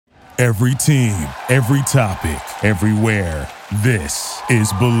Every team, every topic, everywhere. This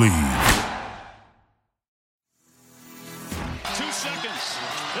is Believe. 2 seconds.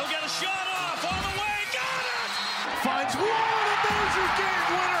 He'll get a shot off on the way. Got it! Finds one, and there's your game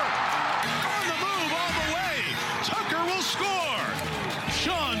winner. On the move, all the way. Tucker will score.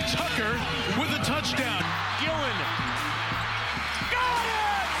 Sean Tucker with a touchdown. Gillen. Got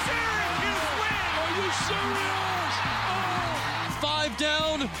it! Syracuse win! Are you serious? Oh! 5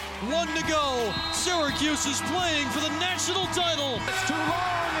 down, 1 to go. Syracuse is playing for the national title. It's too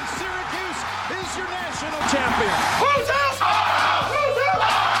long, and Syracuse is your national champion. Who's out? Who's out?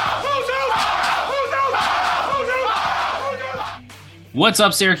 Who's out? Who's out? Who's out? What's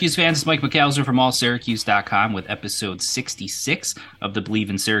up, Syracuse fans? It's Mike McAllister from AllSyracuse.com with episode 66 of the Believe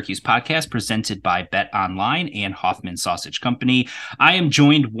in Syracuse podcast presented by Bet Online and Hoffman Sausage Company. I am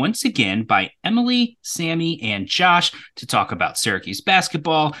joined once again by Emily, Sammy, and Josh to talk about Syracuse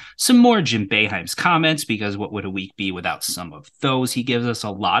basketball, some more Jim Boeheim's comments, because what would a week be without some of those? He gives us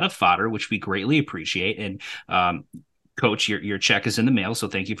a lot of fodder, which we greatly appreciate. And, Coach, your check is in the mail, so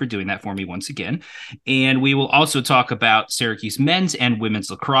thank you for doing that for me once again. And we will also talk about Syracuse men's and women's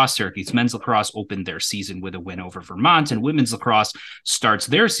lacrosse. Syracuse men's lacrosse opened their season with a win over Vermont, and women's lacrosse starts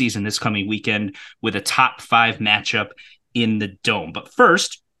their season this coming weekend with a top 5 matchup in the Dome. But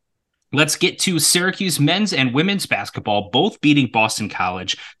first, let's get to Syracuse men's and women's basketball, both beating Boston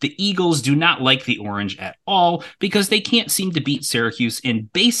College. The Eagles do not like the Orange at all because they can't seem to beat Syracuse in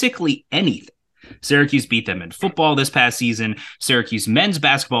basically anything. Syracuse beat them in football this past season. Syracuse men's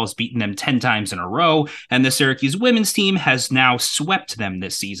basketball has beaten them 10 times in a row, and the Syracuse women's team has now swept them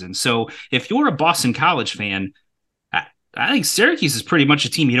this season. So if you're a Boston College fan, I think Syracuse is pretty much a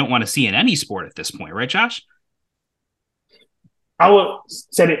team you don't want to see in any sport at this point, right, Josh? I would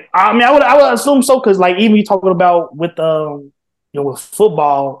say that. I mean, I would assume so, because like even you talking about with with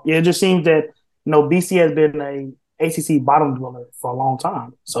football, it just seems that BC has been a ACC bottom dweller for a long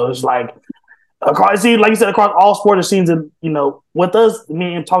time. So it's like. Like you said, across all sports, it seems that, with us,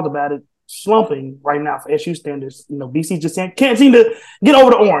 me and talked about it, slumping right now for SU standards. BC just can't seem to get over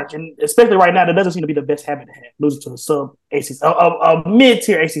the Orange. And especially right now, that doesn't seem to be the best habit to have, losing to a sub-ACC, a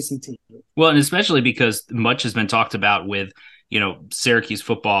mid-tier ACC team. Well, and especially because much has been talked about with, Syracuse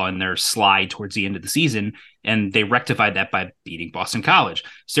football and their slide towards the end of the season, and they rectified that by beating Boston College.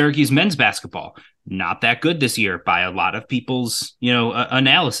 Syracuse men's basketball, not that good this year by a lot of people's,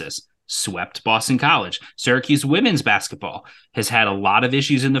 analysis. Swept Boston College. Syracuse women's basketball has had a lot of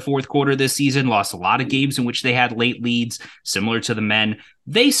issues in the fourth quarter this season, lost a lot of games in which they had late leads, similar to the men.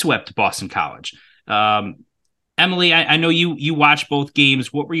 They swept Boston College. Emily, I know you watched both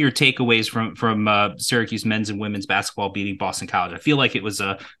games. What were your takeaways from Syracuse men's and women's basketball beating Boston College? I feel like it was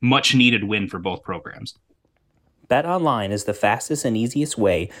a much-needed win for both programs. BetOnline is the fastest and easiest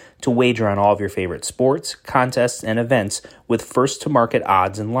way to wager on all of your favorite sports, contests, and events with first-to-market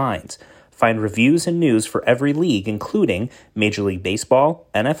odds and lines. Find reviews and news for every league, including Major League Baseball,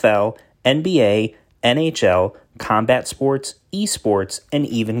 NFL, NBA, NHL, combat sports, esports, and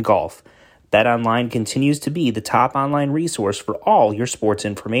even golf. BetOnline continues to be the top online resource for all your sports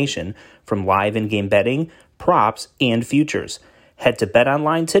information, from live in-game betting, props, and futures. Head to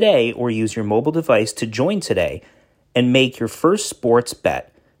BetOnline today or use your mobile device to join today and make your first sports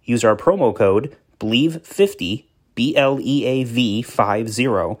bet. Use our promo code BLEAV50,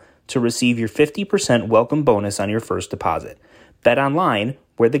 BLEAV50, to receive your 50% welcome bonus on your first deposit. Bet online,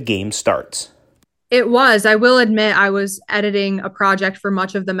 where the game starts. It was. I will admit I was editing a project for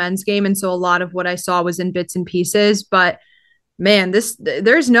much of the men's game, and so a lot of what I saw was in bits and pieces. But man,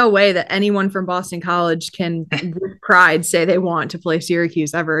 there's no way that anyone from Boston College can with pride say they want to play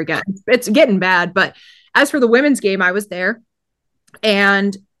Syracuse ever again. It's getting bad, but as for the women's game, I was there,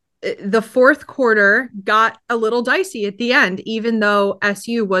 and the fourth quarter got a little dicey at the end, even though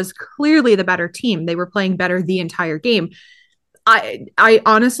SU was clearly the better team. They were playing better the entire game. I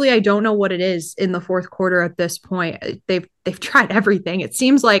honestly, I don't know what it is in the fourth quarter at this point. They've tried everything. It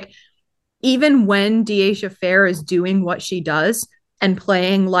seems like even when Deasia Fair is doing what she does and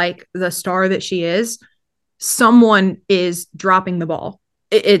playing like the star that she is, someone is dropping the ball.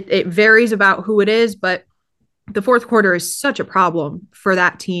 It varies about who it is, but the fourth quarter is such a problem for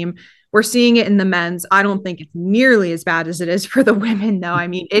that team. We're seeing it in the men's. I don't think it's nearly as bad as it is for the women, though. I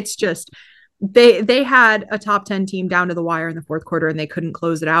mean, it's just they had a top 10 team down to the wire in the fourth quarter, and they couldn't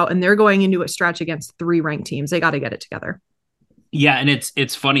close it out. And they're going into a stretch against 3 ranked teams. They got to get it together. Yeah, and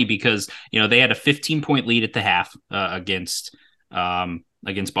it's funny because they had a 15-point lead at the half against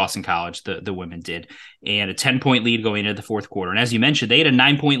against Boston College, the women did, and a 10-point lead going into the fourth quarter. And as you mentioned, they had a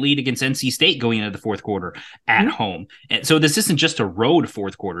 9-point lead against NC State going into the fourth quarter at home. And so this isn't just a road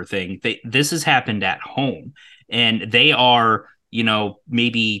fourth quarter thing. This has happened at home, and they are,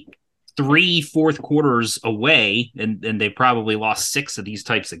 maybe 3 fourth quarters away, and they probably lost 6 of these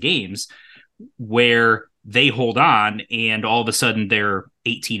types of games where they hold on, and all of a sudden they're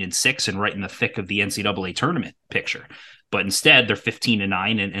 18-6 and right in the thick of the NCAA tournament picture. But instead they're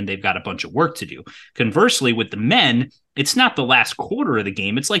 15-9 and they've got a bunch of work to do. Conversely, with the men, it's not the last quarter of the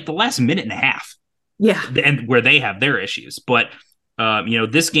game. It's like the last minute and a half. Yeah. And where they have their issues. But,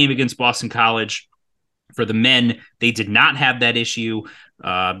 this game against Boston College, for the men, they did not have that issue.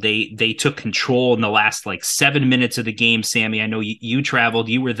 They took control in the last 7 minutes of the game. Sammy, I know you traveled,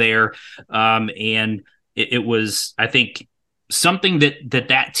 you were there. And it was, I think, something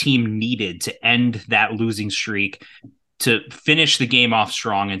that team needed to end that losing streak, to finish the game off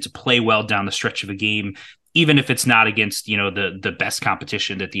strong and to play well down the stretch of a game, even if it's not against, the best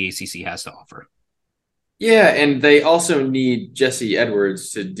competition that the ACC has to offer. Yeah. And they also need Jesse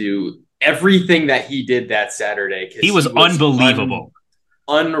Edwards to do everything that he did that Saturday. He was unbelievable.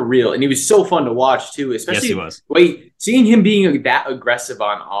 Unreal. And he was so fun to watch too, especially yes, he was. Seeing him being that aggressive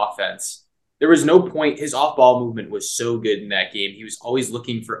on offense. There was no point. His off-ball movement was so good in that game. He was always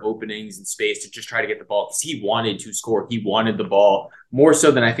looking for openings and space to just try to get the ball, because he wanted to score. He wanted the ball more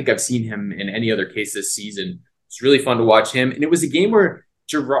so than I think I've seen him in any other case this season. It's really fun to watch him. And it was a game where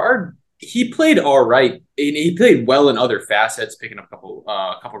Girard, he played all right. And he played well in other facets, picking up a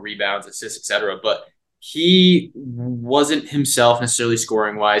couple rebounds, assists, etc. But he wasn't himself necessarily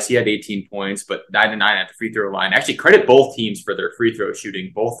scoring-wise. He had 18 points, but 9-9 at the free throw line. Actually, credit both teams for their free throw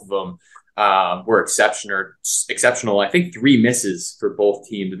shooting. Both of them were exceptional. I think 3 misses for both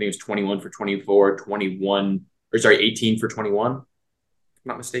teams. I think it was 21 for 24, 18 for 21, if I'm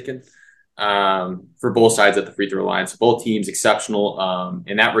not mistaken, for both sides at the free throw line. So both teams exceptional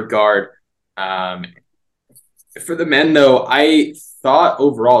in that regard. For the men, though, I thought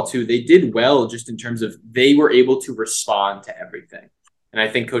overall, too, they did well just in terms of they were able to respond to everything. And I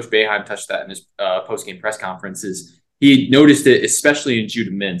think Coach Boeheim touched that in his post-game press conferences. He noticed it, especially in Judah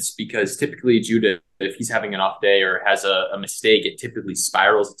Mintz, because typically Judah, if he's having an off day or has a mistake, it typically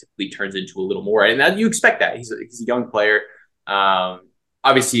spirals. It typically turns into a little more. And you expect that. He's a young player,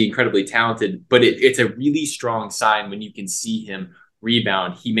 obviously incredibly talented, but it's a really strong sign when you can see him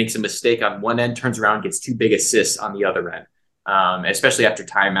rebound. He makes a mistake on one end, turns around, gets 2 big assists on the other end, especially after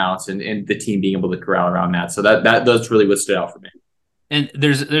timeouts and the team being able to corral around that. So that's really what stood out for me. And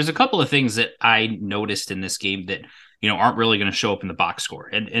there's a couple of things that I noticed in this game that aren't really going to show up in the box score.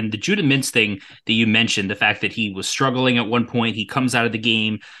 And the Judah Mintz thing that you mentioned, the fact that he was struggling at one point, he comes out of the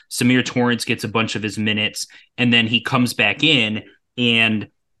game, Samir Torrance gets a bunch of his minutes, and then he comes back in and,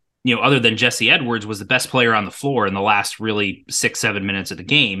 other than Jesse Edwards, was the best player on the floor in the last really 6-7 minutes of the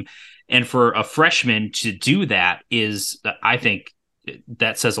game. And for a freshman to do that is, I think,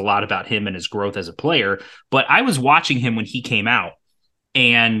 that says a lot about him and his growth as a player. But I was watching him when he came out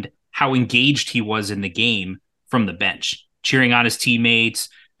and how engaged he was in the game from the bench, cheering on his teammates,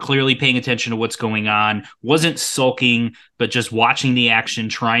 clearly paying attention to what's going on, wasn't sulking, but just watching the action,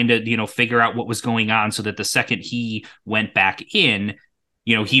 trying to, figure out what was going on so that the second he went back in,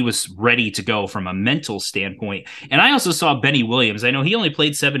 he was ready to go from a mental standpoint. And I also saw Benny Williams. I know he only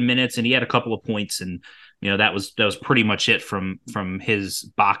played 7 minutes and he had a couple of points, and that was pretty much it from his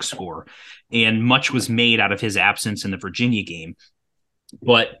box score. And much was made out of his absence in the Virginia game.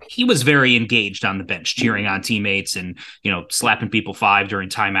 But he was very engaged on the bench, cheering on teammates and, slapping people 5 during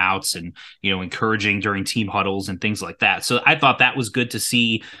timeouts and, encouraging during team huddles and things like that. So I thought that was good to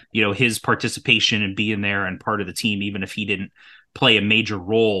see, his participation and being there and part of the team, even if he didn't play a major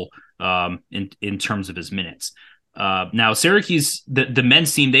role in terms of his minutes. Now, Syracuse, the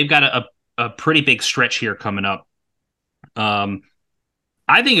men's team, they've got a pretty big stretch here coming up.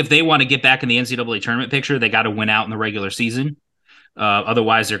 I think if they want to get back in the NCAA tournament picture, they got to win out in the regular season.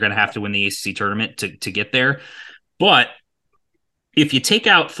 Otherwise, they're going to have to win the ACC tournament to get there. But if you take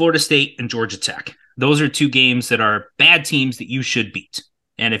out Florida State and Georgia Tech, those are 2 games that are bad teams that you should beat.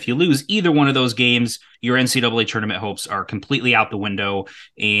 And if you lose either one of those games, your NCAA tournament hopes are completely out the window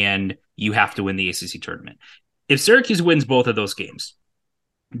and you have to win the ACC tournament. If Syracuse wins both of those games,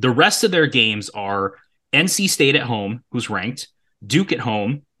 the rest of their games are NC State at home, who's ranked, Duke at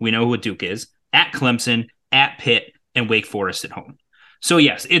home, we know who Duke is, at Clemson, at Pitt, and Wake Forest at home. So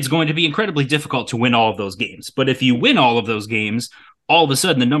yes, it's going to be incredibly difficult to win all of those games. But if you win all of those games, all of a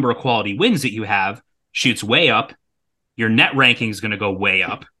sudden the number of quality wins that you have shoots way up. Your net ranking is going to go way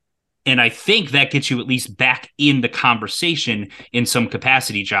up. And I think that gets you at least back in the conversation in some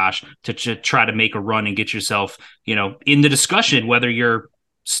capacity, Josh, to try to make a run and get yourself, in the discussion, whether you're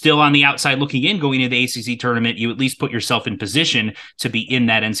still on the outside looking in going into the ACC tournament, you at least put yourself in position to be in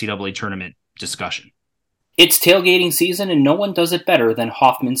that NCAA tournament discussion. It's tailgating season, and no one does it better than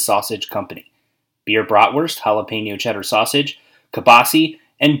Hoffman's Sausage Company. Beer bratwurst, jalapeno cheddar sausage, kielbasa,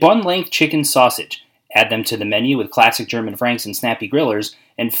 and bun-length chicken sausage. Add them to the menu with classic German Franks and snappy grillers,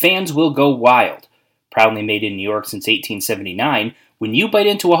 and fans will go wild. Proudly made in New York since 1879, when you bite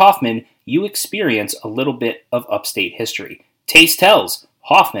into a Hoffman, you experience a little bit of upstate history. Taste tells,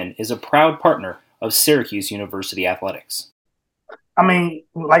 Hoffman is a proud partner of Syracuse University Athletics. I mean,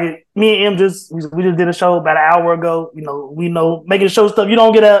 like me and M we just did a show about an hour ago. We know making the show stuff. You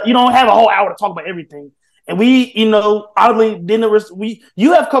don't have a whole hour to talk about everything. And we, oddly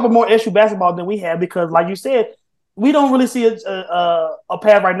you have covered more SU basketball than we have because, like you said, we don't really see a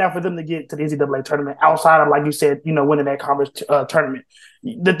path right now for them to get to the NCAA tournament outside of, like you said, winning that conference tournament.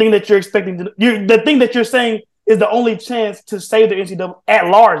 The thing that you're expecting, the thing that you're saying is the only chance to save the NCAA at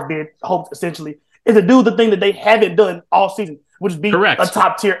large bid, hope essentially, is to do the thing that they haven't done all season, which is be a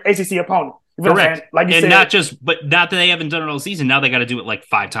top tier ACC opponent. Correct. Like you said, not that they haven't done it all season. Now they got to do it like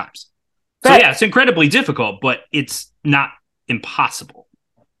 5 times. So yeah, it's incredibly difficult, but it's not impossible.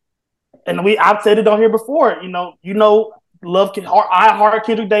 And I've said it on here before. I heart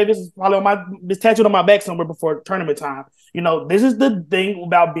Kendrick Davis is probably on this tattooed on my back somewhere before tournament time. This is the thing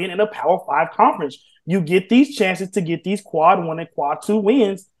about being in a Power 5 conference. You get these chances to get these quad 1 and quad 2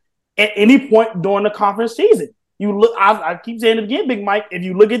 wins at any point during the conference season. You look, I keep saying it again, Big Mike. If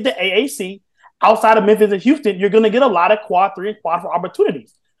you look at the AAC outside of Memphis and Houston, you're going to get a lot of quad 3 and quad 4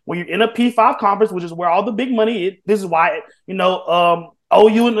 opportunities. When you're in a P5 conference, which is where all the big money is, this is why, OU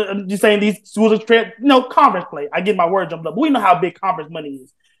and you're saying these schools are conference play. I get my word jumped up. But we know how big conference money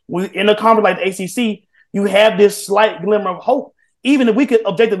is. In a conference like the ACC, you have this slight glimmer of hope. Even if we could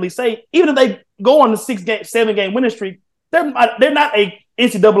objectively say, even if they go on the 7-game winning streak, they're not a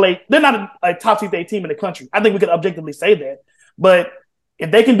NCAA, they're not a top 6 team in the country. I think we could objectively say that. But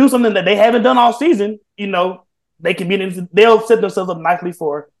if they can do something that they haven't done all season, they can they'll set themselves up nicely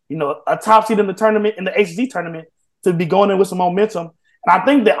for, a top seed in the tournament, in the ACC tournament, to be going in with some momentum. And I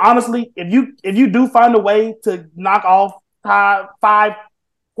think that honestly, if you do find a way to knock off 5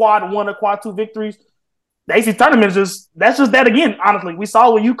 quad 1 or quad 2 victories, the ACC tournament is that's just that again. Honestly, we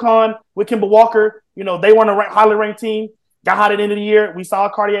saw with UConn with Kemba Walker, they weren't a highly ranked team, got hot at the end of the year. We saw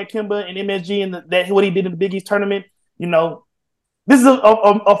Cardiac Kemba and MSG and what he did in the Big East tournament. This is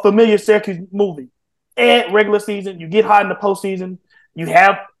a familiar Syracuse movie. At regular season, you get hot in the postseason. You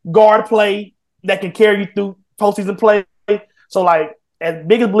have guard play that can carry you through postseason play. So, like, as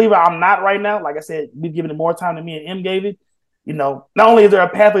big a believer I'm not right now, like I said, we've given it more time than me and M gave it. Not only is there a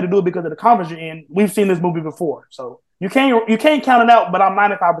pathway to do it because of the conference you're in, we've seen this movie before. So you can't count it out, but I'm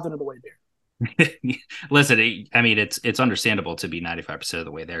 95% of the way there. Listen, I mean, it's understandable to be 95% of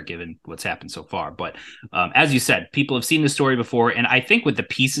the way there given what's happened so far. But as you said, people have seen the story before. And I think with the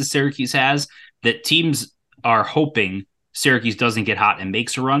pieces Syracuse has, that teams are hoping Syracuse doesn't get hot and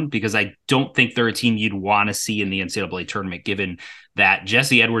makes a run, because I don't think they're a team you'd want to see in the NCAA tournament, given that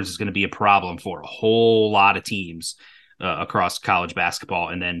Jesse Edwards is going to be a problem for a whole lot of teams across college basketball.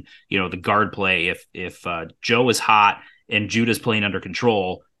 And then, the guard play, if Joe is hot and Judah's playing under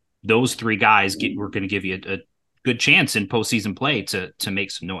control, those 3 guys we're going to give you a good chance in postseason play to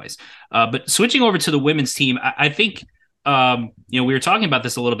make some noise. But switching over to the women's team, I think, we were talking about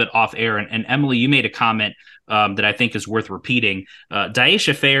this a little bit off air, and Emily, you made a comment that I think is worth repeating.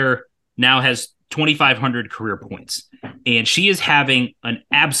 Daisha Fair now has 2,500 career points, and she is having an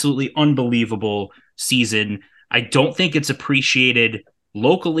absolutely unbelievable season. I don't think it's appreciated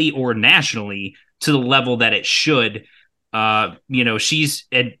locally or nationally to the level that it should. She's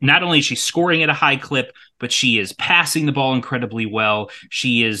not only is she scoring at a high clip, but she is passing the ball incredibly well.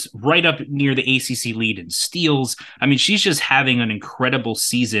 She is right up near the ACC lead in steals. I mean, she's just having an incredible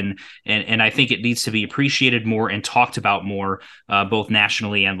season, and I think it needs to be appreciated more and talked about more, both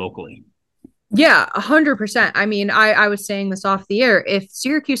nationally and locally. Yeah, 100%. I mean, I was saying this off the air. If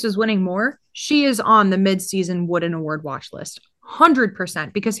Syracuse is winning more, she is on the midseason Wooden Award watch list.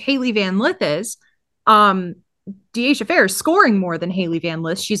 100%, because Haley Van Lith is. Daisha Fair is scoring more than Haley Van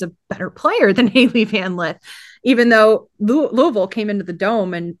Lith. She's a better player than Haley Van Lith. Even though Louisville came into the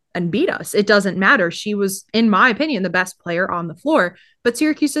Dome and beat us, it doesn't matter. She was, in my opinion, the best player on the floor, but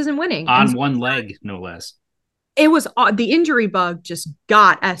Syracuse isn't winning. On one leg, no less. It was the injury bug just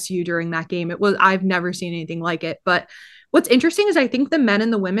got SU during that game. I've never seen anything like it. But what's interesting is I think the men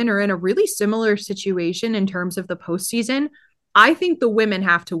and the women are in a really similar situation in terms of the postseason. I think the women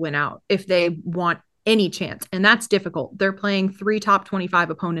have to win out if they want any chance. And that's difficult. They're playing 3 top 25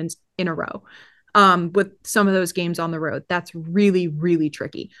 opponents in a row with some of those games on the road. That's really, really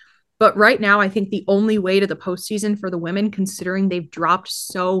tricky. But right now, I think the only way to the postseason for the women, considering they've dropped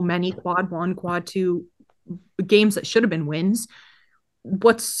so many quad 1, quad 2 games that should have been wins,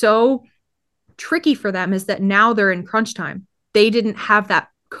 what's so tricky for them is that now they're in crunch time. They didn't have that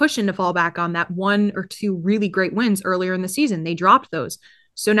cushion to fall back on, that 1 or 2 really great wins earlier in the season. They dropped those.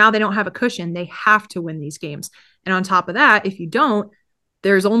 So now they don't have a cushion. They have to win these games. And on top of that, if you don't,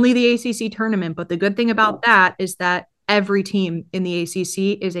 there's only the ACC tournament. But the good thing about that is that every team in the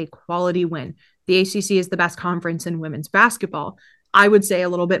ACC is a quality win. The ACC is the best conference in women's basketball. I would say a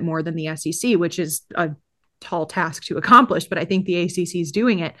little bit more than the SEC, which is a tall task to accomplish, but I think the ACC is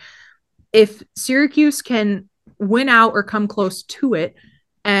doing it. If Syracuse can win out or come close to it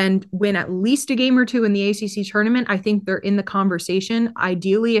and win at least a game or 2 in the ACC tournament, I think they're in the conversation.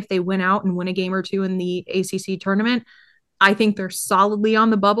 Ideally, if they win out and win a game or 2 in the ACC tournament, I think they're solidly on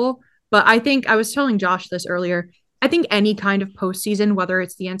the bubble. But I think I was telling Josh this earlier. I think any kind of postseason, whether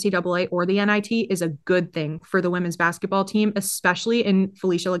it's the NCAA or the NIT, is a good thing for the women's basketball team, especially in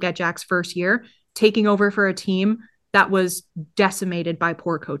Felicia Legette-Jack's first year, taking over for a team that was decimated by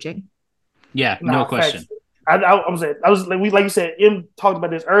poor coaching. Yeah, no question. I was like you said, Em talked about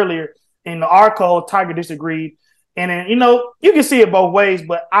this earlier. In the article, Tiger disagreed, and then you can see it both ways.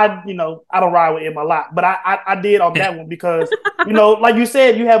 But I don't ride with him a lot, but I did on that one because like you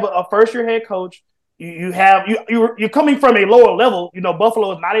said, you have a first year head coach. You're coming from a lower level.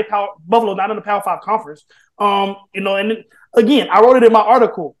 Buffalo is not in the Power 5 conference. And then, again, I wrote it in my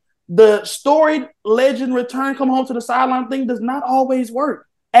article. The storied legend return come home to the sideline thing does not always work.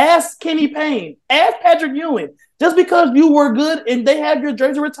 Ask Kenny Payne. Ask Patrick Ewing. Just because you were good and they have your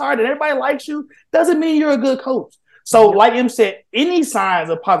jersey retired and everybody likes you doesn't mean you're a good coach. So, like Em said, any signs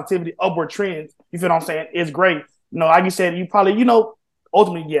of positivity, upward trends, you feel what I'm saying, is great. Like you said, you probably,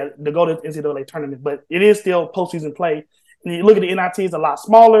 ultimately, to go to the NCAA tournament, but it is still postseason play. And you look at the NIT, it's a lot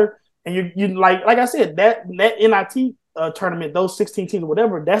smaller. And you like I said, that NIT tournament, those 16 teams or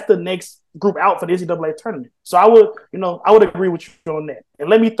whatever, that's the next group out for the NCAA tournament. So I would agree with you on that. And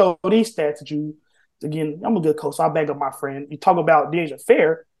let me throw these stats at you. Again, I'm a good coach, so I'll back up my friend. You talk about Deja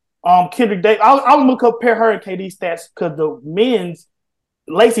Fair. Kendrick Davis, I'm going to compare her and KD stats because the men's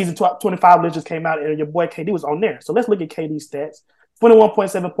late season 25 list just came out and your boy KD was on there. So let's look at KD's stats.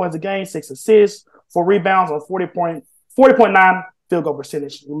 21.7 points a game, 6 assists, 4 rebounds on 40.9 field goal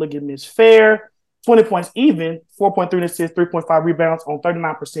percentage. We look at Miss Fair, 20 points even, 4.3 assists, 3.5 rebounds on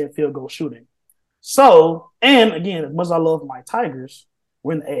 39% field goal shooting. So, and again, as much as I love my Tigers,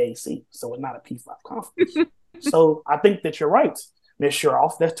 we're in the AAC, so it's not a P5 conference. So I think that you're right, Miss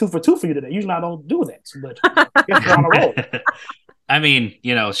Shuroff. That's 2 for 2 for you today. Usually I don't do that, but I guess we're on a roll. I mean,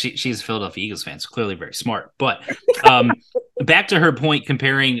 she's a Philadelphia Eagles fan, so clearly very smart. But back to her point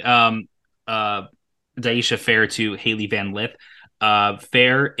comparing Daisha Fair to Hailey Van Lith.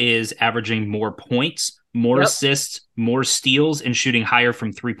 Fair is averaging more points, more assists, more steals, and shooting higher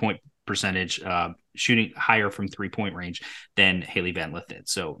from 3-point percentage, shooting higher from 3-point range than Hailey Van Lith did.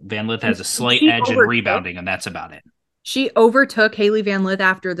 So Van Lith has a slight edge in rebounding, and that's about it. She overtook Hailey Van Lith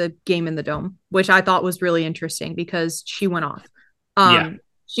after the game in the Dome, which I thought was really interesting because she went off.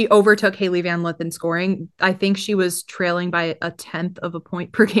 She overtook Hailey Van Lith in scoring. I think she was trailing by 1/10 of a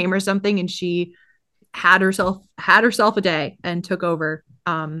point per game or something, and she had herself a day and took over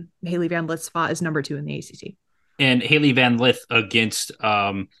Hailey Van Lith's spot as number 2 in the ACC. And Hailey Van Lith against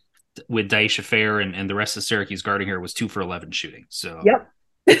with Daisha Fair and the rest of Syracuse guarding her was 2 for 11 shooting. So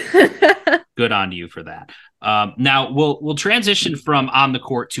good on you for that. Now we'll transition from on the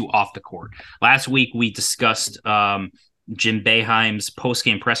court to off the court. Last week we discussed Jim Boeheim's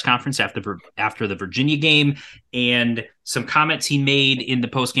post-game press conference after the Virginia game and some comments he made in the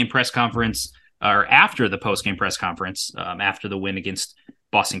post-game press conference or after the post-game press conference after the win against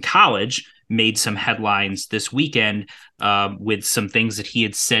Boston College made some headlines this weekend with some things that he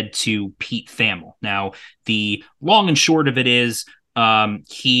had said to Pete Thamel. Now, the long and short of it is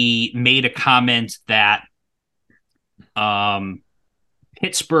he made a comment that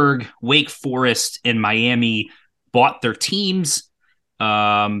Pittsburgh, Wake Forest, and Miami bought their teams.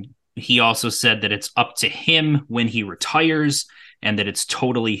 He also said that it's up to him when he retires and that it's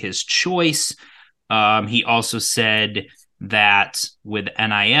totally his choice. He also said that with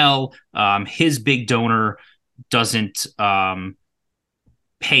NIL, his big donor doesn't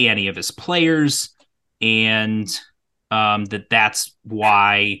pay any of his players, and that's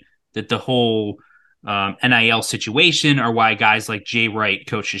why that the whole NIL situation are why guys like Jay Wright,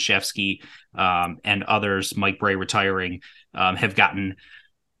 Coach Krzyzewski, and others, Mike Brey retiring, have gotten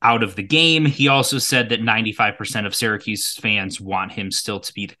out of the game. He also said that 95% of Syracuse fans want him still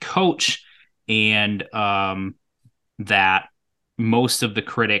to be the coach, and that most of the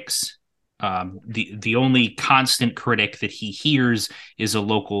critics, the only constant critic that he hears is a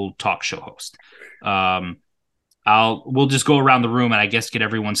local talk show host. We'll just go around the room and I guess get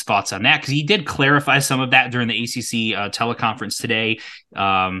everyone's thoughts on that, because he did clarify some of that during the ACC teleconference today.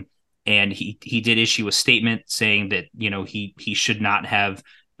 And he did issue a statement saying that, he should not have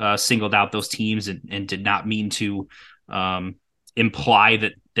singled out those teams and did not mean to imply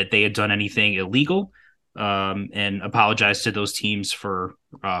that they had done anything illegal, and apologized to those teams for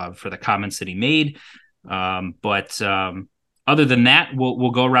the comments that he made. But other than that,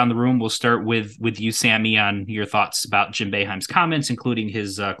 we'll go around the room. We'll start with you, Sammy, on your thoughts about Jim Boeheim's comments, including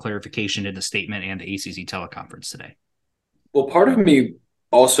his clarification in the statement and the ACC teleconference today. Well, part of me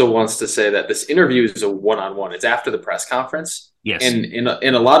also wants to say that this interview is a one-on-one. It's after the press conference. Yes. And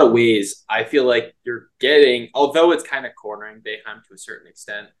in a lot of ways, I feel like you're getting, although it's kind of cornering Boeheim to a certain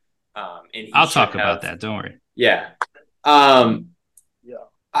extent. And I'll talk about that. Don't worry. Yeah. Yeah.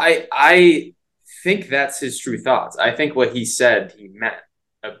 I think that's his true thoughts. I think what he said he meant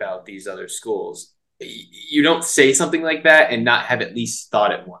about these other schools. You don't say something like that and not have at least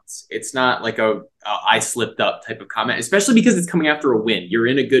thought it once. It's not like a I slipped up type of comment, especially because it's coming after a win. You're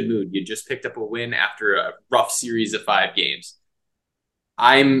in a good mood. You just picked up a win after a rough series of 5 games.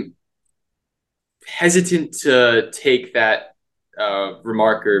 I'm hesitant to take that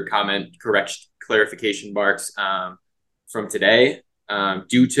remark or comment, clarification marks from today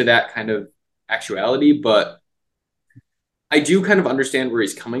due to that kind of actuality, but I do kind of understand where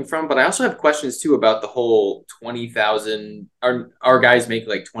he's coming from. But I also have questions too about the whole $20,000. Our guys make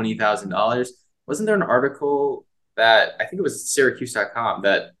like $20,000. Wasn't there an article that I think it was Syracuse.com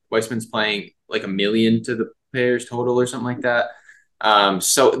that Weissman's playing like $1 million to the players total or something like that?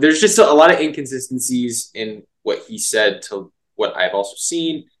 So there's just a lot of inconsistencies in what he said to what I've also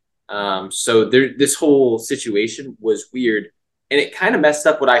seen. So this whole situation was weird. And it kind of messed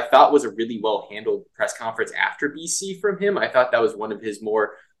up what I thought was a really well-handled press conference after BC from him. I thought that was one of his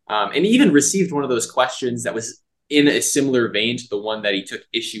more and he even received one of those questions that was in a similar vein to the one that he took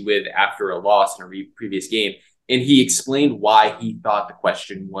issue with after a loss in a previous game. And he explained why he thought the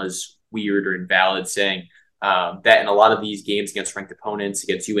question was weird or invalid, saying that in a lot of these games against ranked opponents,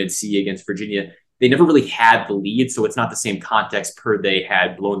 against UNC, against Virginia, they never really had the lead. So it's not the same context per they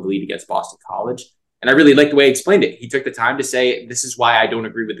had blown the lead against Boston College. And I really liked the way he explained it. He took the time to say, this is why I don't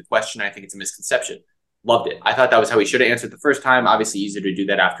agree with the question. I think it's a misconception. Loved it. I thought that was how he should have answered the first time. Obviously, easier to do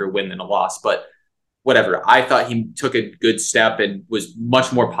that after a win than a loss, but whatever. I thought he took a good step and was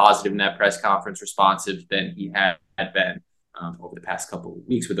much more positive in that press conference, responsive than he had been over the past couple of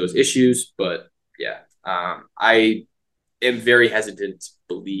weeks with those issues. But yeah, I am very hesitant to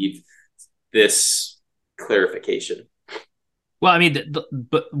believe this clarification. Well, I mean,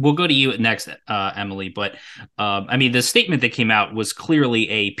 but we'll go to you next, Emily. But I mean, the statement that came out was clearly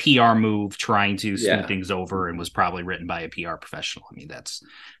a PR move trying to smooth things over, and was probably written by a PR professional. I mean,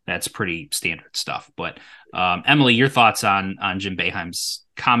 that's pretty standard stuff. But Emily, your thoughts on Jim Boeheim's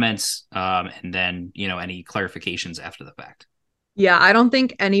comments, and then any clarifications after the fact? Yeah, I don't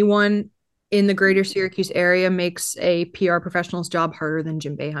think anyone in the greater Syracuse area makes a PR professional's job harder than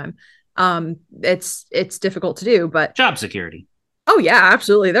Jim Boeheim. It's difficult to do, but job security. Oh yeah,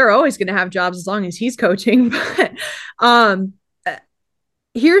 absolutely. They're always going to have jobs as long as he's coaching. But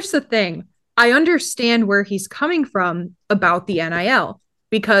here's the thing. I understand where he's coming from about the NIL,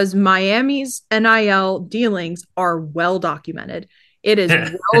 because Miami's NIL dealings are well documented. It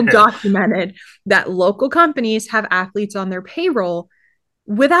is well documented that local companies have athletes on their payroll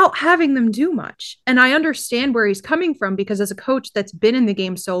without having them do much. And I understand where he's coming from, because as a coach that's been in the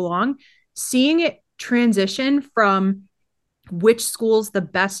game so long, seeing it transition from which school's the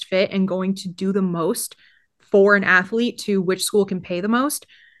best fit and going to do the most for an athlete to which school can pay the most,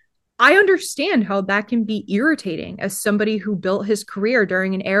 I understand how that can be irritating as somebody who built his career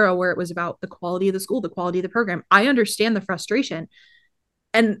during an era where it was about the quality of the school, the quality of the program. I understand the frustration.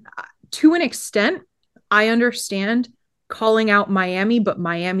 And to an extent, I understand calling out Miami, but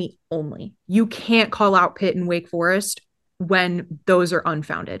Miami only. You can't call out Pitt and Wake Forest when those are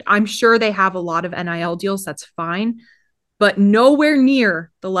unfounded. I'm sure they have a lot of NIL deals. That's fine, but nowhere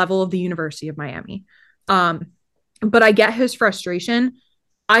near the level of the University of Miami. But I get his frustration.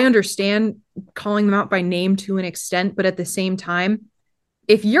 I understand calling them out by name to an extent, but at the same time,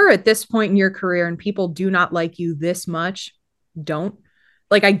 if you're at this point in your career and people do not like you this much, don't.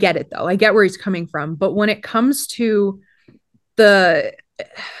 Like, I get it though. I get where he's coming from. But when it comes to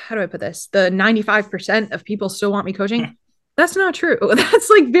how do I put this? The 95% of people still want me coaching. That's not true.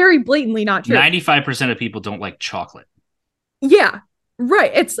 That's like very blatantly not true. 95% of people don't like chocolate. Yeah,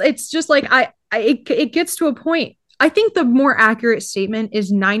 right. It's just like it gets to a point. I think the more accurate statement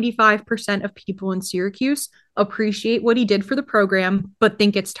is 95% of people in Syracuse appreciate what he did for the program, but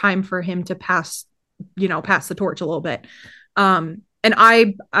think it's time for him to pass the torch a little bit. And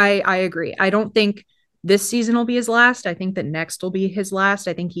I agree. I don't think this season will be his last. I think that next will be his last.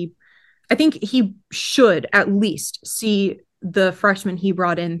 I think he should at least see the freshmen he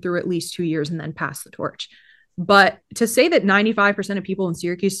brought in through at least 2 years and then pass the torch. But to say that 95% of people in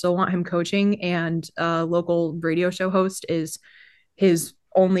Syracuse still want him coaching and a local radio show host is his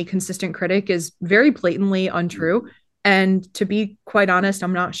only consistent critic is very blatantly untrue. And to be quite honest,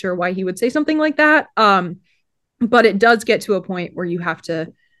 I'm not sure why he would say something like that. But it does get to a point where you have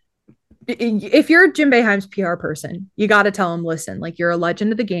to, if you're Jim Boeheim's PR person, you got to tell him, listen, like you're a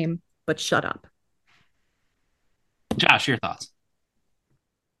legend of the game, but shut up. Josh, your thoughts?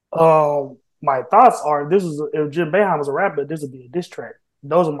 My thoughts are if Jim Boeheim was a rapper, this would be a diss track.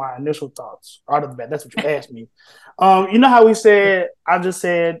 Those are my initial thoughts. Out of the bat, that's what you asked me. You know how I just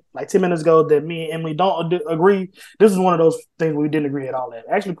said like 10 minutes ago that me and Emily don't agree. This is one of those things we didn't agree at all. That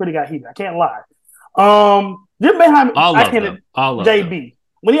actually pretty got heated. I can't lie. Jim Boeheim, all of JB. them.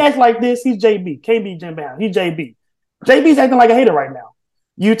 When he acts like this, he's JB. Can't be Jim Boeheim. He's JB. JB's acting like a hater right now.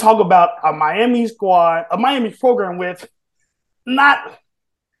 You talk about a Miami squad, a Miami program with not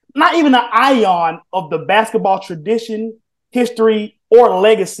even an ion of the basketball tradition, history, or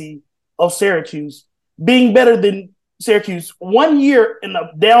legacy of Syracuse, being better than Syracuse 1 year in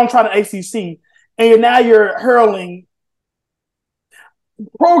the downtrodden ACC, and now you're hurling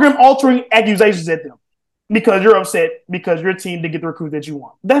program-altering accusations at them because you're upset because your team didn't get the recruit that you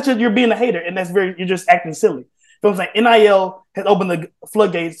want. That's just, you're being a hater, and you're just acting silly. You know what I'm saying? NIL has opened the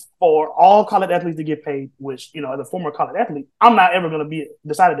floodgates for all college athletes to get paid, which, as a former college athlete, I'm not ever going to be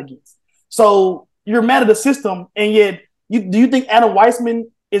decided against. So you're mad at the system, and yet do you think Adam Weissman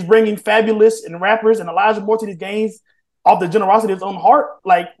is bringing Fabulous and rappers and Elijah Moore to these games off the generosity of his own heart?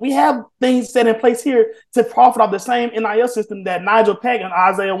 Like, we have things set in place here to profit off the same NIL system that Nigel Pack and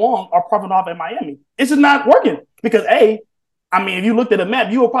Isaiah Wong are profiting off in Miami. It's just not working because if you looked at a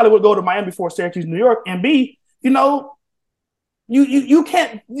map, you probably would go to Miami before Syracuse, New York, and B, you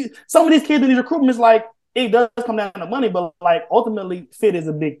can't. Some of these kids in these recruitments, like, it does come down to money, but like ultimately, fit is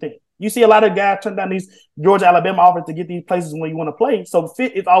a big thing. You see a lot of guys turn down these Georgia, Alabama offers to get these places when you want to play. So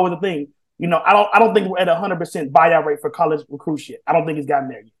fit is always a thing. I don't think we're at 100% buyout rate for college recruits yet. I don't think it's gotten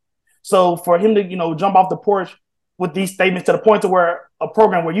there yet. So for him to jump off the porch with these statements to the point to where a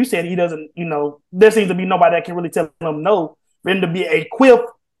program where you said he doesn't, there seems to be nobody that can really tell him no. For him to be a quick,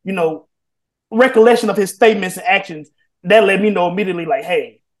 recollection of his statements and actions, that let me know immediately, like,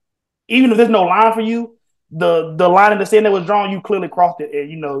 hey, even if there's no line for you, the line in the sand that was drawn, you clearly crossed it, and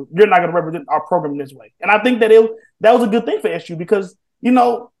you're not going to represent our program this way. And I think that that was a good thing for SU because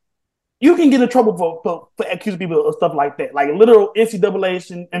you can get in trouble for accusing people of stuff like that, like literal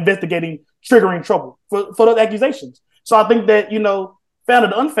NCAA investigating, triggering trouble for those accusations. So I think that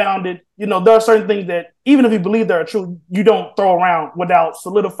founded, unfounded, there are certain things that even if you believe they're true, you don't throw around without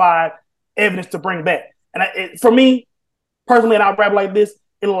solidified evidence to bring back. And for me personally, and I rap like this,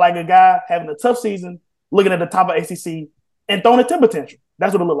 it looked like a guy having a tough season, looking at the top of ACC and throwing a temper tantrum.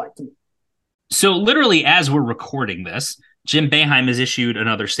 That's what it looked like to me. So literally, as we're recording this, Jim Boeheim has issued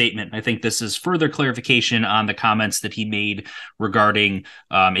another statement. I think this is further clarification on the comments that he made regarding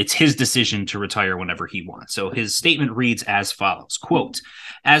it's his decision to retire whenever he wants. So his statement reads as follows, quote,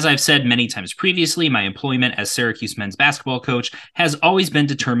 "As I've said many times previously, my employment as Syracuse men's basketball coach has always been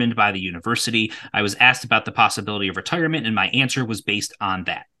determined by the university. I was asked about the possibility of retirement, and my answer was based on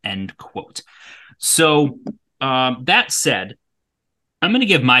that," end quote. So that said, I'm going to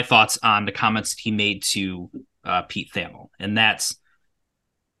give my thoughts on the comments that he made to Pete Thamel. And that's,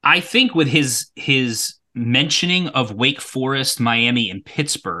 I think with his mentioning of Wake Forest, Miami, and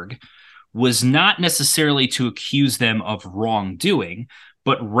Pittsburgh was not necessarily to accuse them of wrongdoing,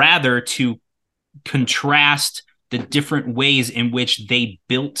 but rather to contrast the different ways in which they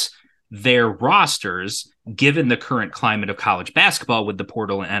built their rosters, given the current climate of college basketball with the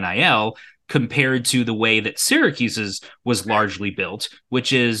portal and NIL, compared to the way that Syracuse's was largely built,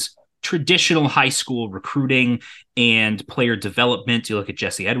 which is traditional high school recruiting and player development. You look at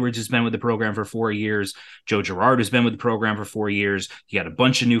Jesse Edwards, who's been with the program for 4 years. Joe Girard, who's been with the program for 4 years. You got a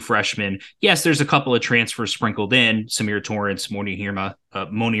bunch of new freshmen. Yes, there's a couple of transfers sprinkled in, Samir Torrance, Monir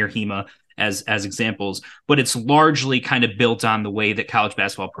Hema as examples, but it's largely kind of built on the way that college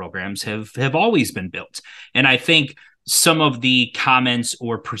basketball programs have always been built. And I think some of the comments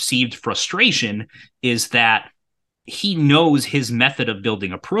or perceived frustration is that he knows his method of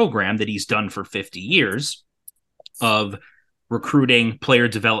building a program that he's done for 50 years of recruiting, player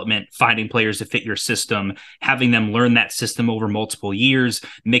development, finding players to fit your system, having them learn that system over multiple years,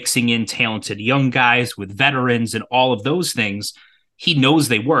 mixing in talented young guys with veterans and all of those things. He knows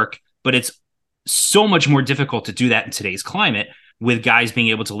they work, but it's so much more difficult to do that in today's climate, with guys being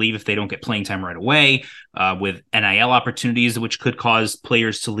able to leave if they don't get playing time right away, with NIL opportunities, which could cause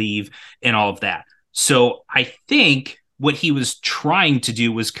players to leave and all of that. So I think what he was trying to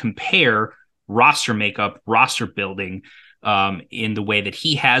do was compare roster makeup, roster building, in the way that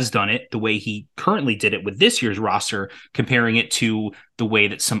he has done it, the way he currently did it with this year's roster, comparing it to the way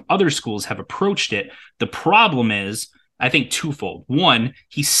that some other schools have approached it. The problem is, I think, twofold. One,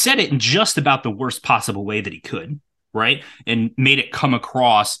 he said it in just about the worst possible way that he could, right? And made it come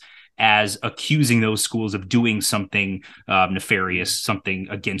across as accusing those schools of doing something nefarious, something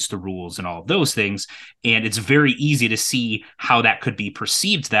against the rules and all of those things. And it's very easy to see how that could be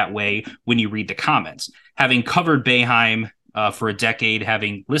perceived that way when you read the comments. Having covered Boeheim for a decade,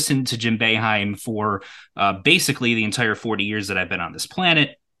 having listened to Jim Boeheim for basically the entire 40 years that I've been on this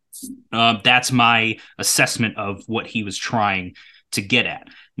planet, that's my assessment of what he was trying to get at.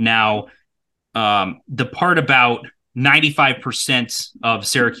 Now, the part about 95% of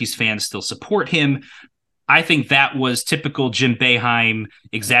Syracuse fans still support him, I think that was typical Jim Boeheim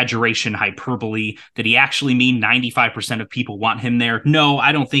exaggeration, hyperbole. Did he actually mean 95% of people want him there? No,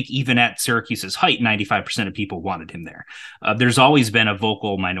 I don't think even at Syracuse's height, 95% of people wanted him there. There's always been a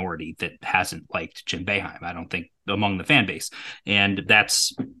vocal minority that hasn't liked Jim Boeheim, I don't think, among the fan base. And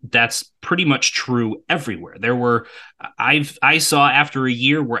that's pretty much true everywhere. I saw after a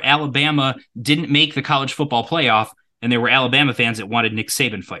year where Alabama didn't make the college football playoff, and there were Alabama fans that wanted Nick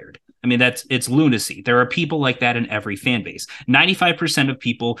Saban fired. I mean, it's lunacy. There are people like that in every fan base. 95% of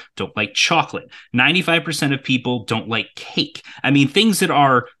people don't like chocolate. 95% of people don't like cake. I mean, things that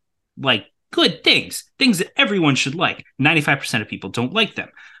are like good things that everyone should like. 95% of people don't like them.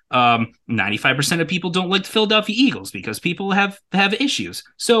 95% of people don't like the Philadelphia Eagles because people have issues.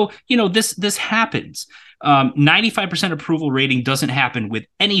 So, this happens. 95% approval rating doesn't happen with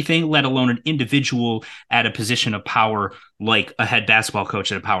anything, let alone an individual at a position of power like a head basketball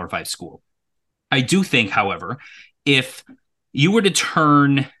coach at a Power 5 school. I do think, however, if you were to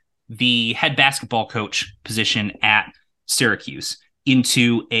turn the head basketball coach position at Syracuse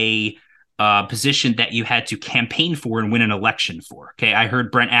into a position that you had to campaign for and win an election for. Okay, I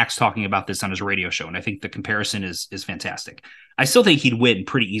heard Brent Axe talking about this on his radio show, and I think the comparison is fantastic. I still think he'd win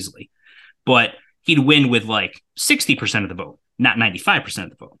pretty easily, but he'd win with like 60% of the vote, not 95% of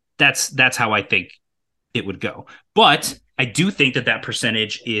the vote. That's how I think it would go. But I do think that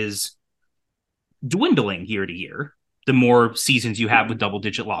percentage is dwindling year to year. The more seasons you have with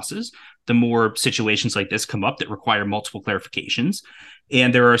double-digit losses, the more situations like this come up that require multiple clarifications.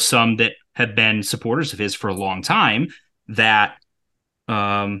 And there are some that have been supporters of his for a long time that,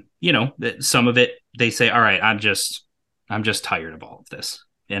 that some of it, they say, all right, I'm just tired of all of this,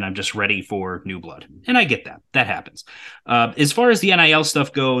 and I'm just ready for new blood. And I get that. That happens. As far as the NIL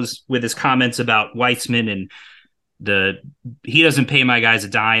stuff goes, with his comments about Weitzman and he doesn't pay my guys a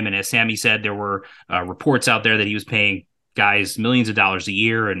dime. And as Sammy said, there were reports out there that he was paying guys millions of dollars a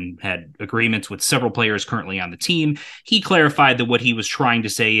year and had agreements with several players currently on the team. He clarified that what he was trying to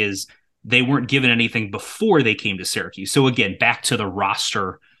say is they weren't given anything before they came to Syracuse. So again, back to the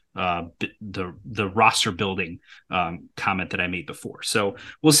roster, the roster building comment that I made before. So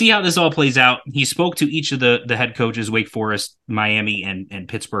we'll see how this all plays out. He spoke to each of the head coaches, Wake Forest, Miami, and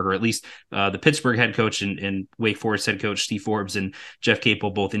Pittsburgh, or at least the Pittsburgh head coach and Wake Forest head coach Steve Forbes and Jeff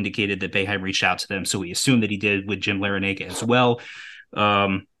Capel both indicated that Boeheim reached out to them. So we assume that he did with Jim Larrañaga as well.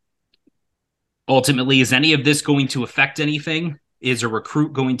 Ultimately, is any of this going to affect anything? Is a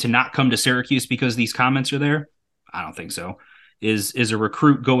recruit going to not come to Syracuse because these comments are there? I don't think so. Is a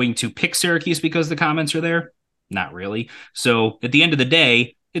recruit going to pick Syracuse because the comments are there? Not really. So at the end of the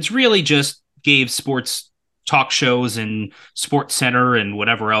day, it's really just gave sports talk shows and Sports Center and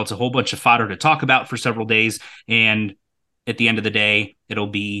whatever else a whole bunch of fodder to talk about for several days. And at the end of the day, it'll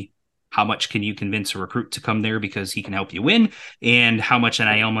be how much can you convince a recruit to come there because he can help you win, and how much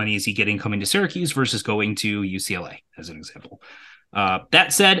NIL money is he getting coming to Syracuse versus going to UCLA, as an example.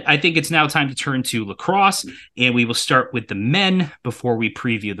 That said, I think it's now time to turn to lacrosse, and we will start with the men before we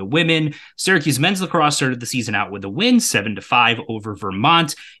preview the women. Syracuse men's lacrosse started the season out with a win, 7-5 over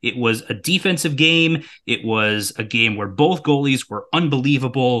Vermont. It was a defensive game. It was a game where both goalies were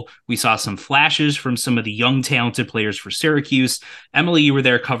unbelievable. We saw some flashes from some of the young, talented players for Syracuse. Emily, you were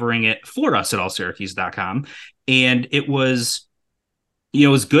there covering it for us at allsyracuse.com, and it was It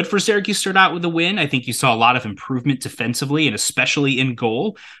was good for Syracuse to start out with a win. I think you saw a lot of improvement defensively and especially in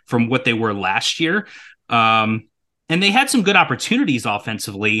goal from what they were last year. And they had some good opportunities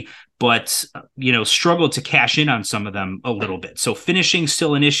offensively, but, struggled to cash in on some of them a little bit. So finishing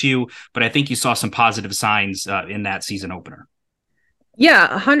still an issue, but I think you saw some positive signs in that season opener.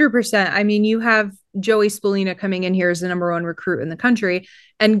 Yeah, 100%. I mean, you have Joey Spallina coming in here as the number one recruit in the country.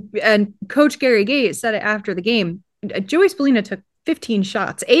 And Coach Gary Gait said it after the game. Joey Spallina took 15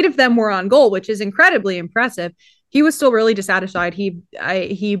 shots. 8 of them were on goal, which is incredibly impressive. He was still really dissatisfied. He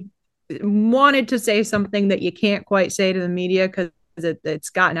wanted to say something that you can't quite say to the media because it's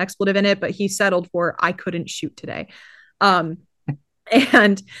got an expletive in it, but he settled for, I couldn't shoot today.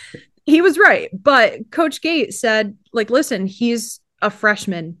 And he was right. But Coach Gait said, listen, he's a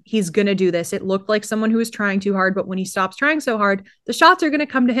freshman. He's going to do this. It looked like someone who was trying too hard, but when he stops trying so hard, the shots are going to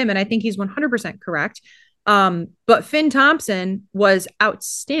come to him. And I think he's 100% correct. But Finn Thompson was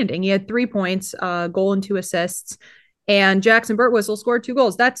outstanding. He had 3 points, goal and 2 assists, and Jackson Birtwistle scored 2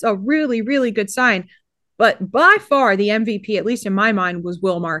 goals. That's a really, really good sign. But by far the MVP, at least in my mind, was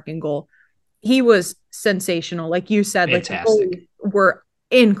Will Mark in goal. He was sensational. Like you said, fantastic. Were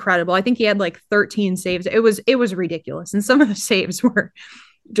incredible. I think he had 13 saves. It was ridiculous. And some of the saves were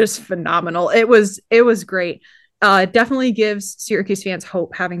just phenomenal. It was great. Definitely gives Syracuse fans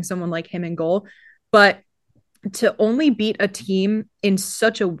hope having someone like him in goal. But to only beat a team in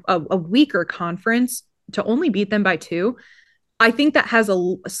such a weaker conference, to only beat them by 2, I think that has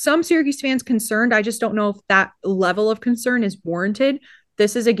some Syracuse fans concerned. I just don't know if that level of concern is warranted.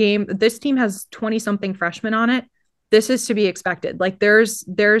 This is a game. This team has 20-something freshmen on it. This is to be expected.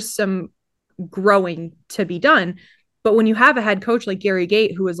 There's some growing to be done. But when you have a head coach like Gary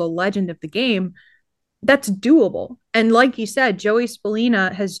Gait, who is a legend of the game, that's doable. And like you said, Joey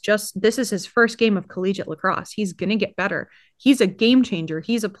Spallina this is his first game of collegiate lacrosse. He's going to get better. He's a game changer.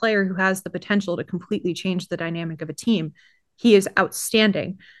 He's a player who has the potential to completely change the dynamic of a team. He is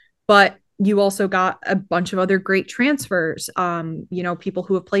outstanding. But you also got a bunch of other great transfers. People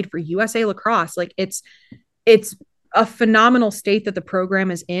who have played for USA Lacrosse. It's a phenomenal state that the program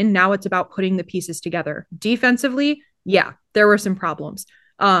is in. Now it's about putting the pieces together. Defensively, yeah, there were some problems.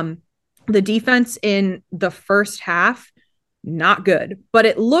 The defense in the first half, not good, but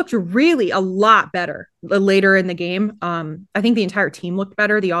it looked really a lot better later in the game. I think the entire team looked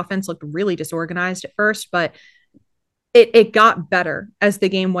better. The offense looked really disorganized at first, but it got better as the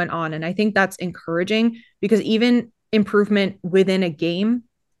game went on. And I think that's encouraging because even improvement within a game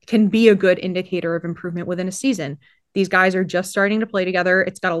can be a good indicator of improvement within a season. These guys are just starting to play together.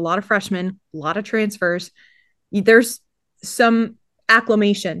 It's got a lot of freshmen, a lot of transfers. There's some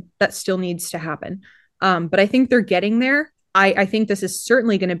acclimation that still needs to happen. But I think they're getting there. I think this is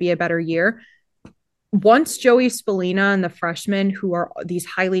certainly going to be a better year. Once Joey Spallina and the freshmen, who are these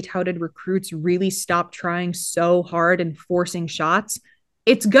highly touted recruits, really stop trying so hard and forcing shots,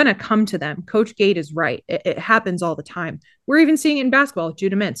 it's going to come to them. Coach Gait is right. It happens all the time. We're even seeing it in basketball with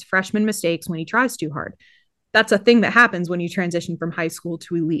Judah Mintz, freshman mistakes when he tries too hard. That's a thing that happens when you transition from high school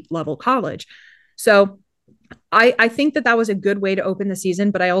to elite level college. So I think that was a good way to open the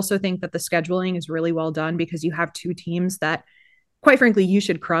season, but I also think that the scheduling is really well done because you have 2 teams that, quite frankly, you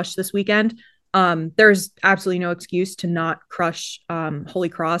should crush this weekend. There's absolutely no excuse to not crush Holy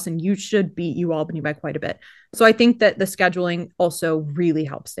Cross, and you should beat UAlbany by quite a bit. So I think that the scheduling also really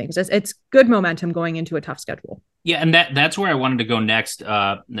helps things. It's good momentum going into a tough schedule. Yeah, and that's where I wanted to go next,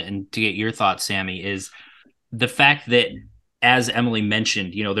 and to get your thoughts, Sammy, is the fact that, as Emily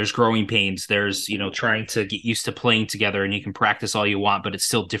mentioned, there's growing pains. There's, trying to get used to playing together, and you can practice all you want, but it's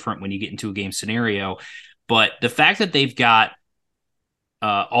still different when you get into a game scenario. But the fact that they've got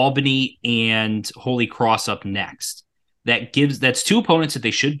Albany and Holy Cross up next, that's 2 opponents that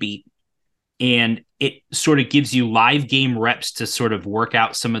they should beat. And it sort of gives you live game reps to sort of work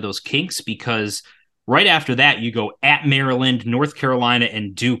out some of those kinks, because right after that, you go at Maryland, North Carolina,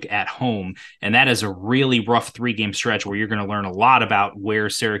 and Duke at home. And that is a really rough 3-game stretch where you're going to learn a lot about where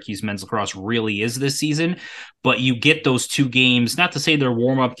Syracuse men's lacrosse really is this season. But you get those 2 games, not to say they're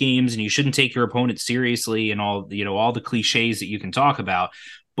warm-up games and you shouldn't take your opponent seriously and all the cliches that you can talk about,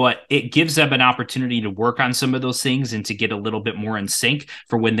 but it gives them an opportunity to work on some of those things and to get a little bit more in sync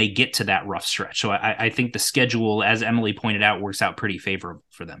for when they get to that rough stretch. So I think the schedule, as Emily pointed out, works out pretty favorable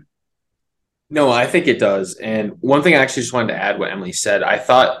for them. No, I think it does. And one thing I actually just wanted to add what Emily said, I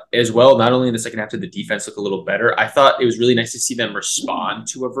thought as well, not only in the second half did the defense look a little better, I thought it was really nice to see them respond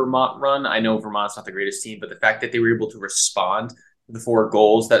to a Vermont run. I know Vermont's not the greatest team, but the fact that they were able to respond to the 4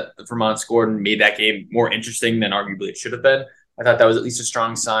 goals that Vermont scored and made that game more interesting than arguably it should have been, I thought that was at least a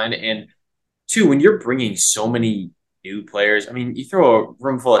strong sign. And 2, when you're bringing so many new players. I mean, you throw a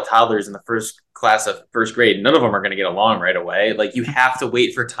room full of toddlers in the first class of first grade, none of them are going to get along right away. Like, you have to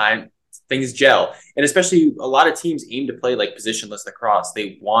wait for time, things gel. And especially a lot of teams aim to play like positionless lacrosse.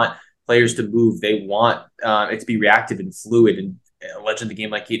 They want players to move. They want it to be reactive and fluid. And Legend of the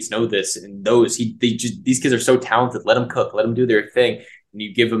Game like Gates know this, and these kids are so talented. Let them cook, let them do their thing. And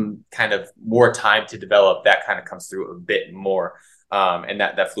you give them kind of more time to develop. That kind of comes through a bit more. And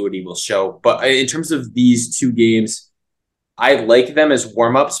that fluidity will show. But in terms of these two games, I like them as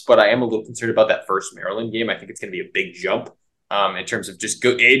warm-ups, but I am a little concerned about that first Maryland game. I think it's going to be a big jump in terms of just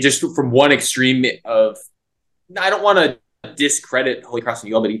from one extreme of. I don't want to discredit Holy Cross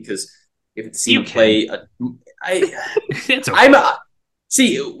and UAlbany because if it's seen play,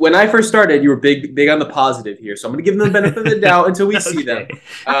 see, when I first started, you were big on the positive here, so I'm going to give them the benefit of the doubt until we see them.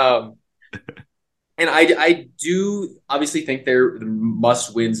 And I do obviously think they're the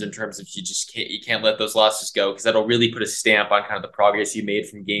must wins in terms of you can't let those losses go, because that'll really put a stamp on kind of the progress you made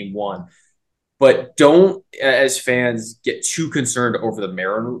from game one. But don't, as fans, get too concerned over the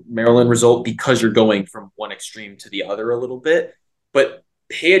Maryland result because you're going from one extreme to the other a little bit. But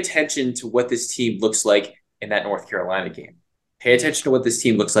pay attention to what this team looks like in that North Carolina game. Pay attention to what this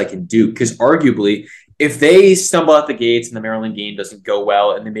team looks like in Duke, because arguably, if they stumble out the gates and the Maryland game doesn't go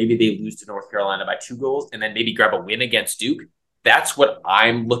well, and then maybe they lose to North Carolina by 2 goals, and then maybe grab a win against Duke, that's what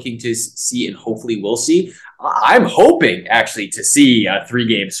I'm looking to see and hopefully will see. I'm hoping actually to see a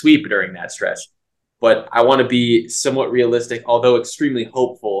 3-game sweep during that stretch, but I want to be somewhat realistic, although extremely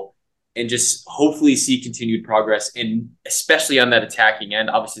hopeful, and just hopefully see continued progress, and especially on that attacking end.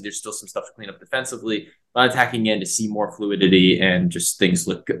 Obviously, there's still some stuff to clean up defensively, but on attacking end to see more fluidity and just things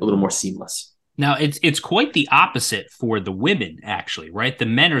look a little more seamless. Now, it's quite the opposite for the women, actually, right? The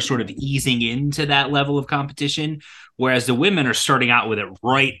men are sort of easing into that level of competition, whereas the women are starting out with it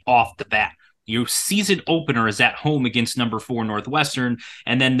right off the bat. Your season opener is at home against number 4 Northwestern,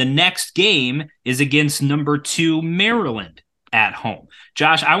 and then the next game is against number 2 Maryland at home.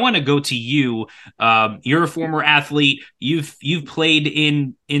 Josh, I want to go to you. You're a former athlete. You've played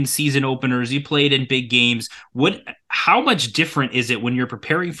in season openers. You played in big games. How much different is it when you're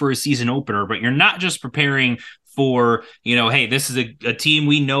preparing for a season opener, but you're not just preparing for, hey, this is a team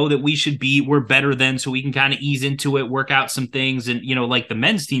we know that we're better than, so we can kind of ease into it, work out some things. And, like the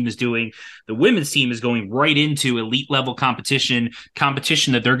men's team is doing, the women's team is going right into elite level competition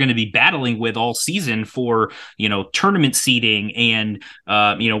that they're going to be battling with all season for, tournament seeding. And,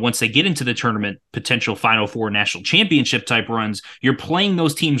 once they get into the tournament, potential Final Four national championship type runs, you're playing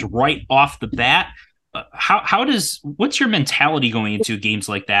those teams right off the bat. What's your mentality going into games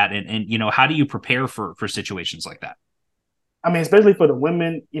like that? And how do you prepare for situations like that? I mean, especially for the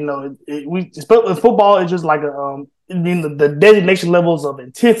women, football is just like the designation levels of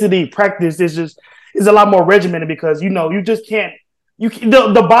intensity, practice is a lot more regimented, because, you just can't,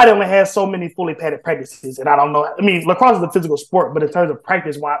 the body only has so many fully padded practices. And I don't know, I mean, lacrosse is a physical sport, but in terms of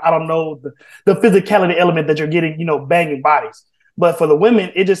practice, I don't know the physicality element that you're getting, banging bodies. But for the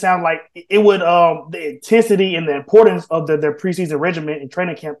women, it just sounds like it would the intensity and the importance of their preseason regimen and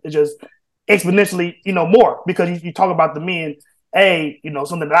training camp is just exponentially, more, because you talk about the men,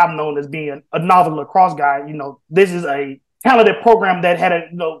 something that I've known as being a novice lacrosse guy. This is a talented program that had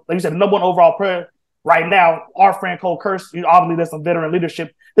like you said, the number 1 overall player right now, our friend Cole Kurtz. Obviously there's some veteran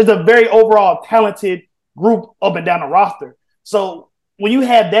leadership. There's a very overall talented group up and down the roster. So when you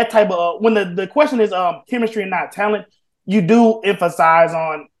have that type of when the question is chemistry and not talent, you do emphasize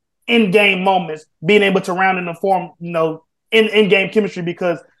on in-game moments, being able to round and form, in-game chemistry,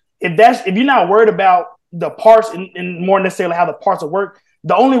 because if you're not worried about the parts and more necessarily how the parts will work,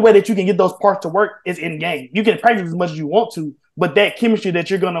 the only way that you can get those parts to work is in-game. You can practice as much as you want to, but that chemistry that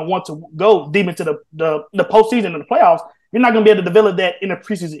you're going to want to go deep into the postseason and the playoffs, you're not going to be able to develop that in the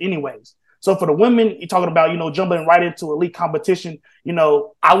preseason anyways. So for the women, you're talking about, jumping right into elite competition,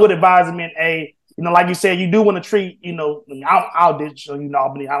 I would advise them in like you said, you do want to treat, I'll ditch,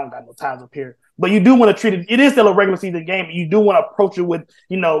 Albany. I don't got no times up here. But you do want to treat it. It is still a regular season game. You do want to approach it with,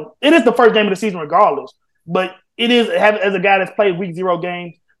 it is the first game of the season regardless. But it is, as a guy that's played week 0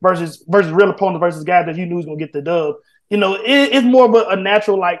 games versus real opponents versus guys that you knew was going to get the dub, it's more of a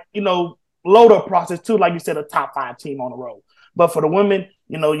natural, load up process too. Like you said, a top 5 team on the road. But for the women,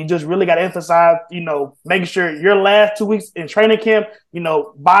 you just really got to emphasize, making sure your last 2 weeks in training camp,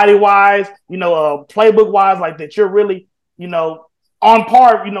 body wise, playbook wise, like that you're really, on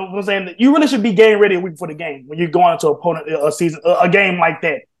par. What I'm saying? That you really should be game ready a week before the game when you're going into a game like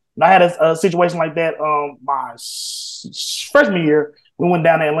that. And I had a situation like that my freshman year. We went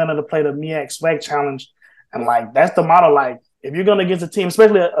down to Atlanta to play the MEAC Swag Challenge, and that's the model. If you're going against a team,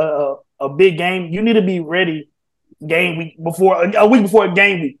 especially a big game, you need to be ready game week before a week before a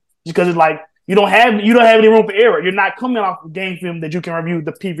game week, just because it's like you don't have any room for error. You're not coming off of game film that you can review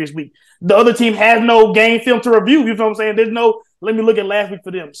the previous week. The other team has no game film to review. You know what I'm saying? There's no let me look at last week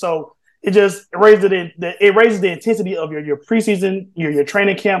for them. So it just raises the intensity of your preseason, your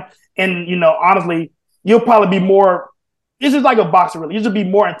training camp, and honestly, you'll probably be more. It's just like a boxer, really. You'll just be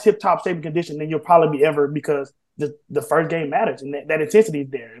more in tip-top shape and condition than you'll probably be ever because the first game matters and that intensity is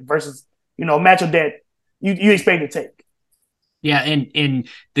there versus a matchup that you expect to take. Yeah, and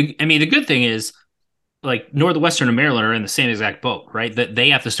the good thing is, like, Northwestern and Maryland are in the same exact boat, right? That they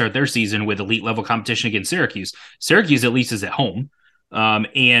have to start their season with elite level competition against Syracuse. Syracuse at least is at home,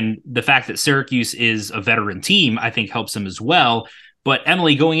 and the fact that Syracuse is a veteran team, I think, helps them as well. But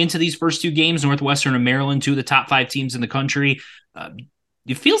Emily, going into these first two games, Northwestern and Maryland, two of the top 5 teams in the country,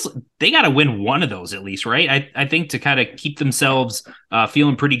 it feels they got to win one of those at least, right? I think to kind of keep themselves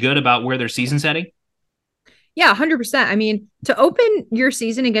feeling pretty good about where their season's heading. Yeah, 100%. I mean, to open your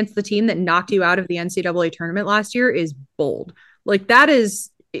season against the team that knocked you out of the NCAA tournament last year is bold. Like that's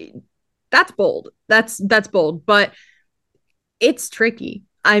bold. That's bold, but it's tricky.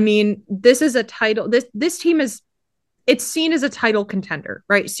 I mean, this is a title. This team it's seen as a title contender,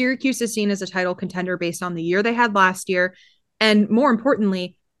 right? Syracuse is seen as a title contender based on the year they had last year. And more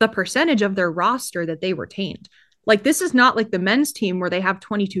importantly, the percentage of their roster that they retained. Like, this is not like the men's team where they have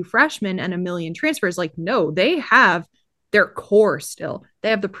 22 freshmen and 1 million transfers. Like, no, they have their core still.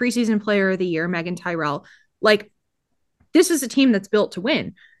 They have the preseason player of the year, Megan Tyrell. Like, this is a team that's built to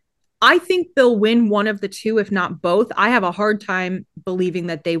win. I think they'll win one of the two, if not both. I have a hard time believing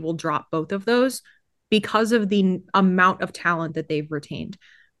that they will drop both of those because of the amount of talent that they've retained.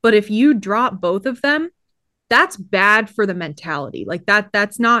 But if you drop both of them, that's bad for the mentality. Like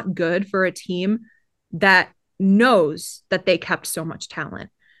that's not good for a team that knows that they kept so much talent.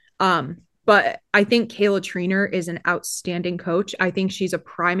 But I think Kayla Treanor is an outstanding coach. I think she's a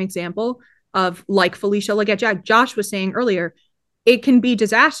prime example of, like Felicia Legette, Josh was saying earlier, it can be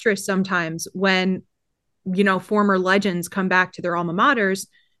disastrous sometimes when, former legends come back to their alma maters.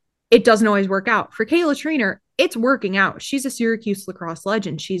 It doesn't always work out. For Kayla Treanor, it's working out. She's a Syracuse lacrosse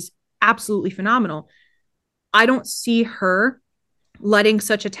legend. She's absolutely phenomenal. I don't see her letting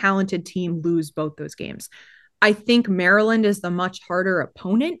such a talented team lose both those games. I think Maryland is the much harder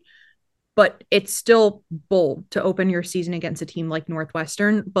opponent, but it's still bold to open your season against a team like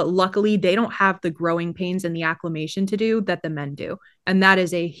Northwestern. But luckily, they don't have the growing pains and the acclimation to do that the men do. And that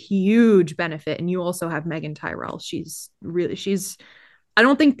is a huge benefit. And you also have Megan Tyrell. I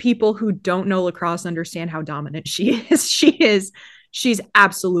don't think people who don't know lacrosse understand how dominant she is. She's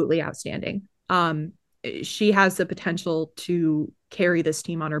absolutely outstanding. She has the potential to carry this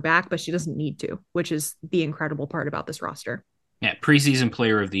team on her back, but she doesn't need to, which is the incredible part about this roster. Yeah, preseason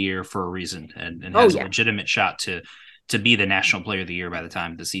player of the year for a reason, and has a legitimate shot to be the national player of the year by the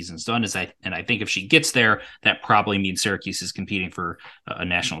time the season's done. And I think if she gets there, that probably means Syracuse is competing for a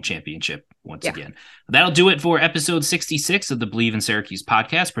national championship once again. That'll do it for episode 66 of the Believe in Syracuse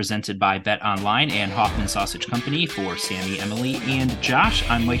podcast, presented by Bet Online and Hoffman Sausage Company. For Sammy, Emily, and Josh,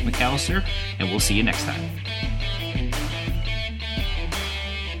 I'm Mike McAllister, and we'll see you next time.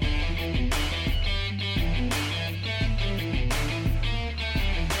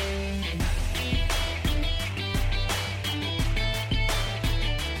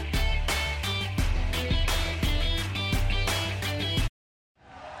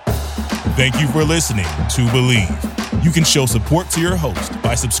 Thank you for listening to Believe. You can show support to your host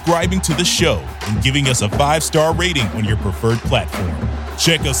by subscribing to the show and giving us a 5-star rating on your preferred platform.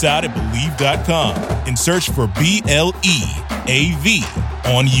 Check us out at Believe.com and search for BLEAV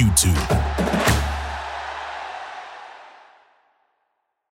on YouTube.